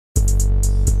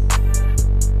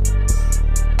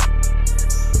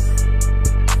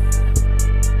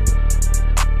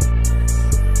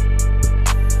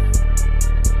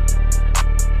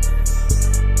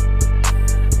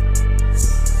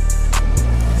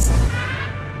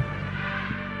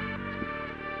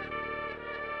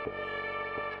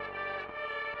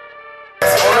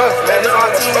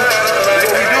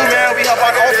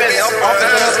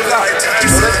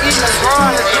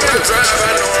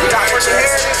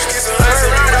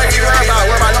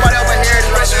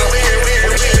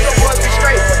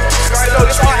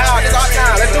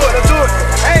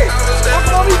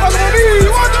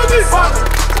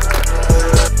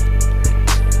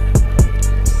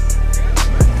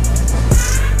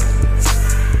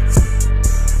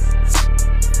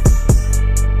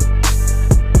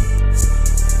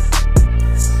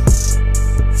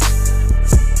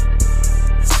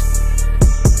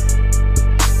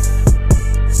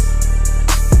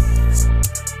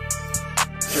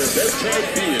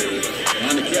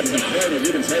On the campus of Cardinal,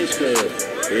 Gibbons High School,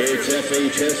 it's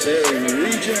FHSA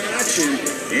regional action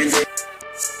in the...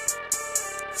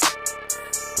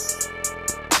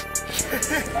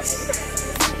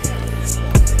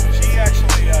 She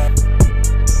actually,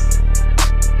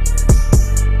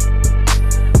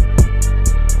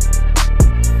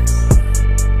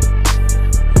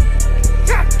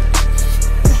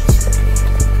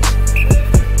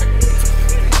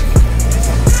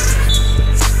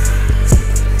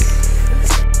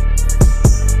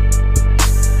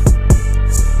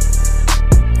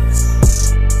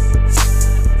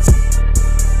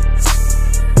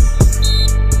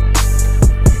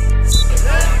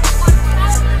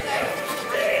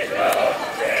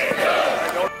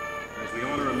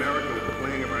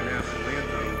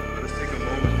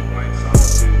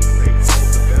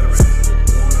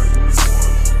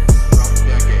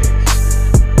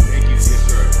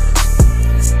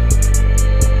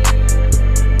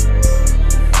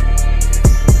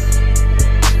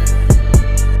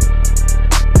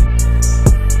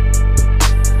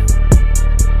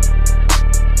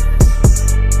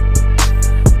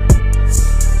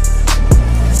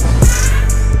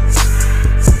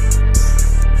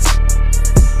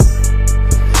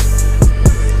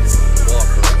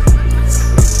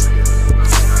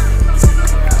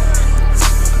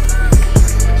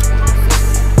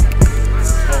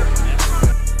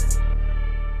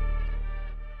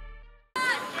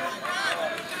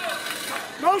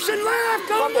 motion left,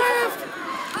 go left!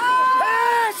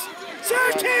 Pass!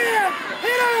 Search him!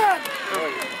 Hit him!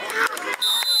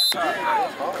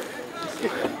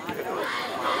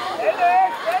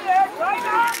 Stay there, right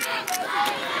now!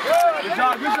 Good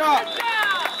job, good job!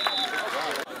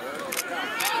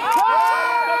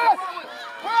 Pass!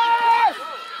 Pass!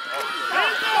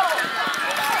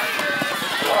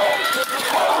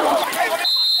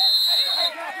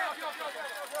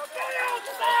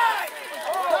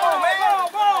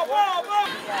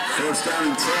 First down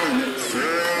and 10,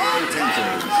 throw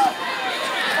Temples.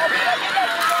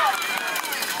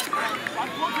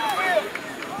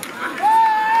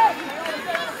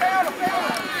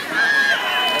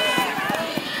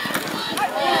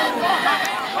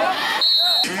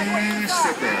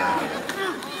 Sit down.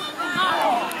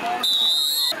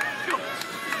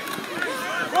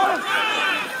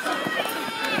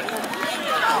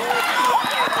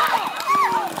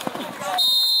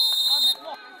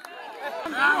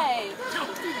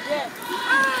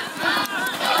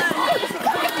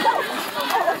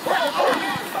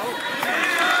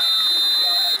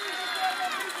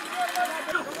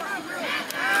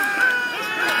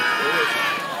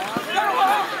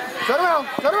 Turn around,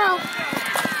 turn around.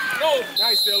 Go.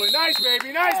 Nice, Dylan. Nice,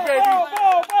 baby. Nice, baby. Ball.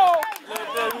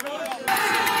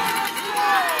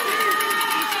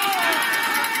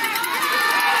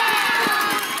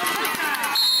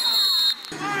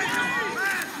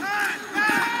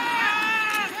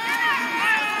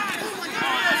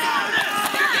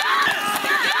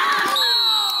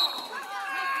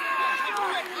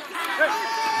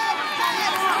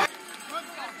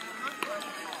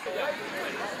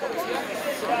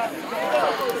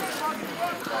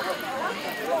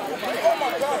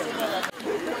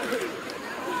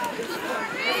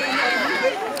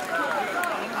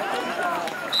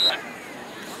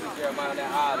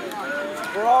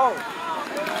 Bro.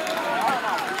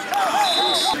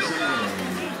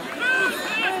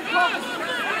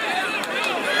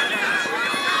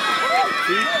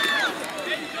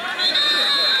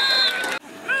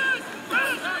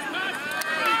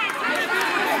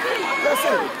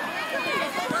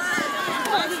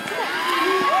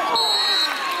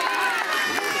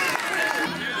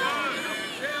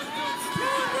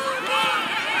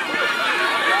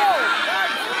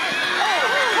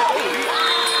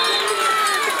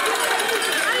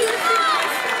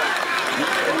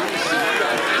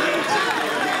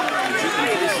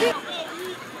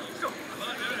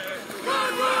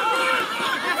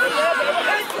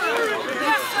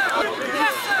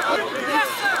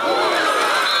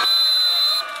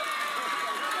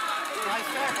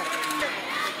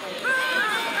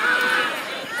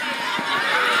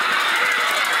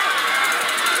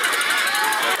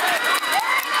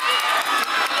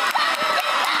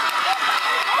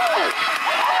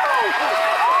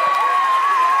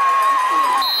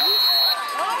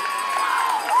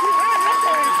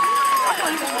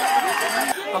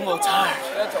 little tired.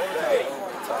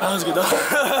 That was good though. 22,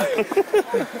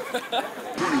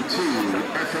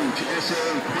 FHSA.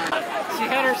 She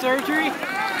had her surgery?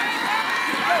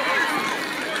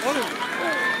 What is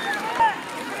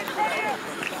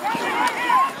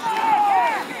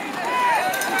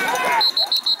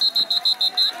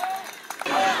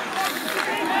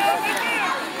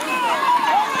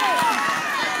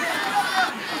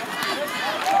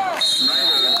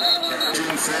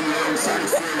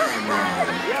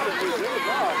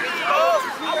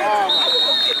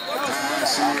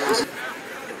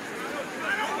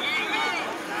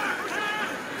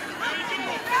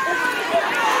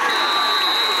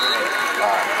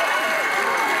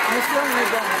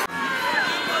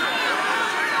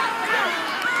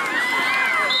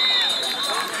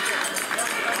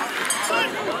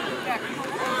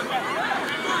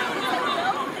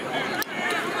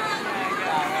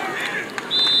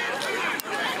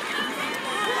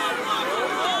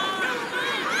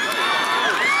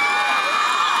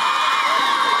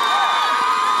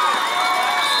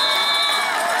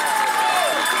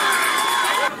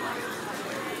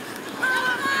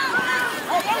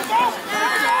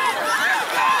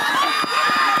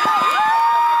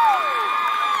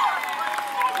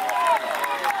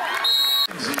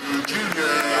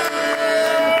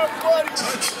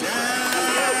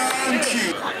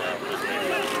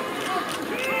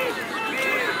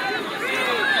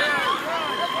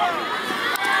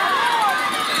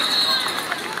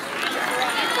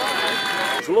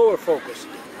lower focus.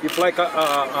 If like a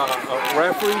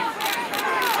referee,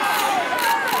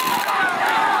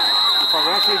 if a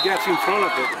referee gets in front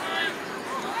of it,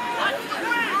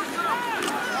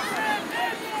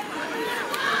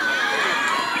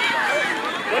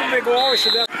 when they go over,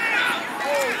 should that?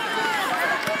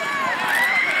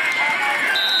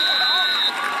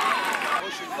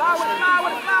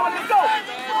 Let's go!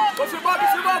 What's your bucket?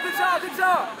 Good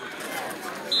job!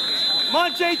 Come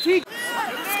on, JT!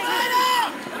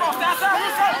 Come on, that's out!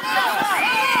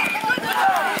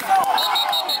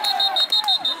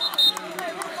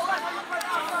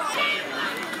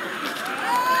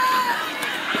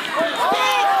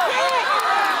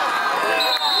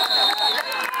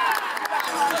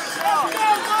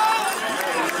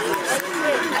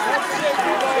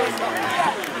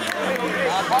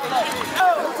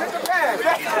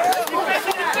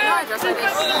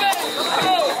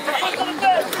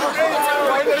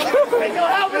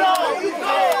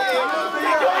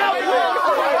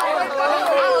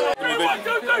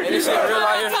 This shit real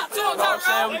out here. You know what I'm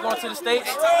saying? We going to the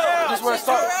States. This is where it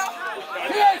starts.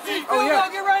 Oh, yeah.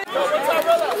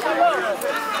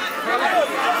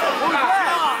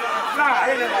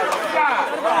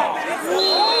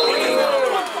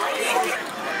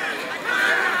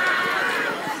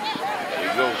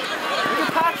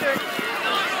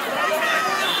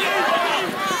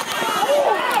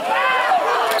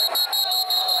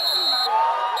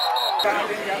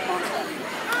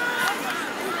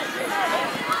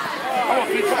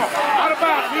 There you go. Out of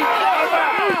bounds, Pete.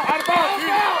 Out of bounds, Pete. There you go.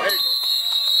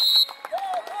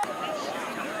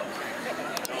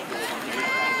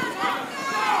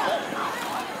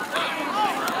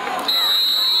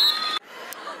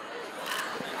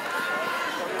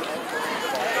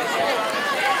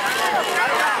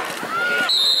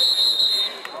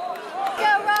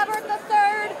 Go, Robert the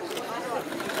third.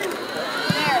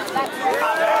 There, that's right.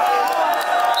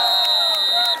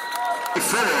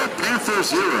 4, Panthers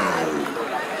 0.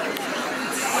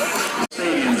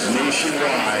 Stadiums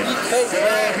nationwide. For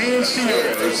our hands to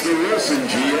yours, the Wilson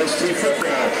GST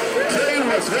football. Play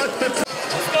with what the... Let's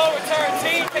go, return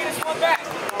team. Take this one back.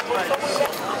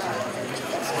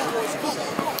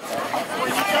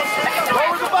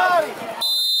 Lower the body.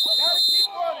 Gotta keep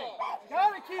running.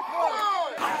 Gotta keep running.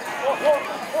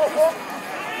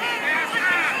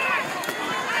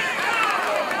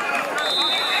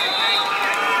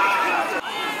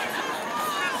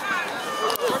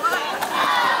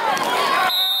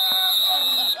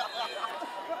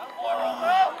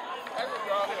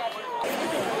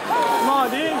 Come on,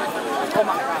 Dean. Come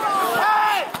on.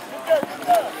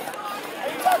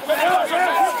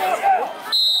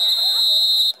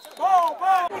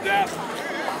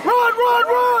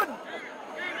 Run!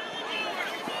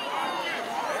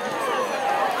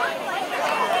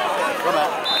 Come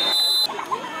on.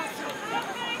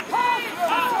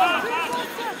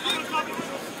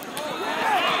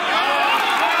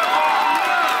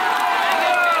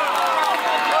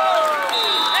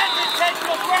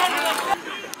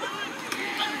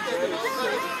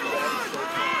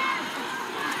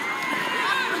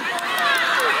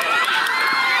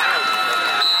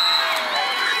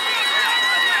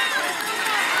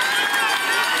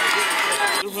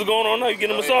 what's going on now? You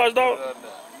getting a massage, dog?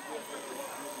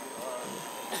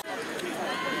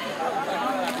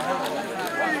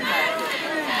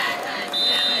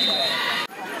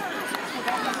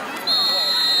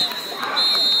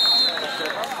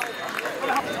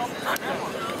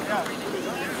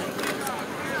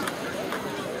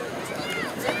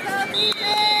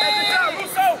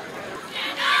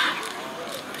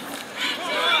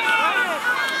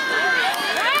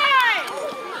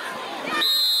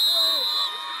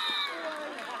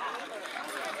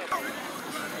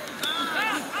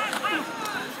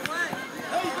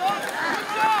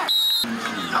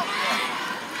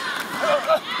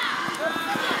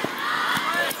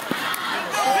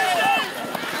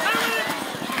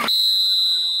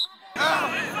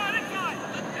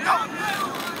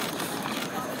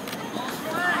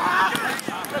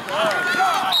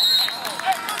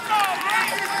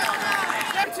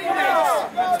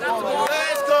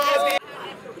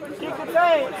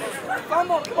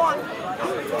 Come on. Coming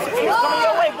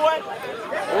your way, boy.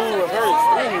 Ooh, it hurts.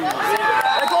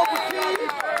 Let's go,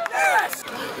 Steve. Yes!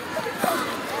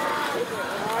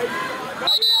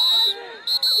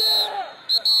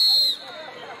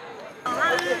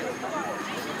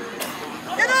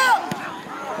 Get up!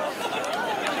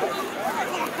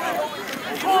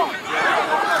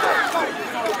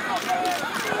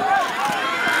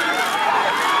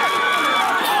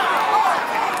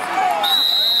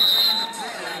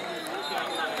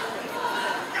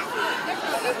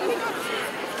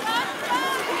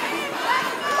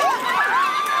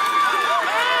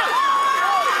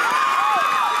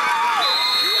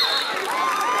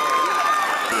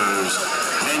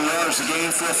 A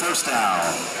game for a first down.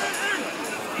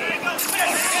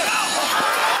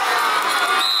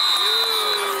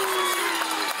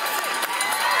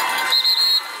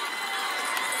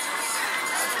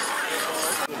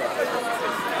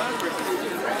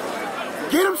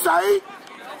 Get him, Saeed!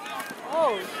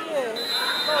 Oh, shit.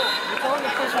 You're throwing the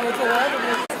fish on the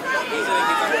other.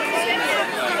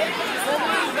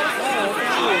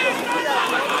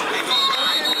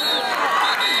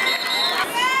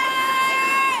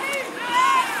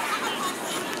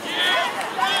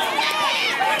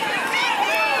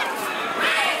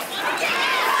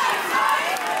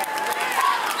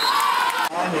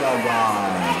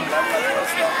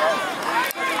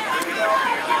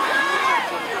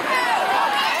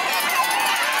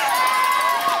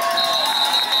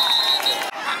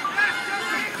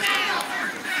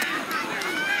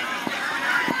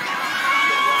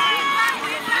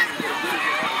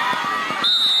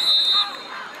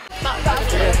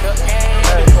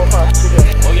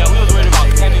 Oh yeah, we was worried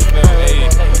about tennis, but hey.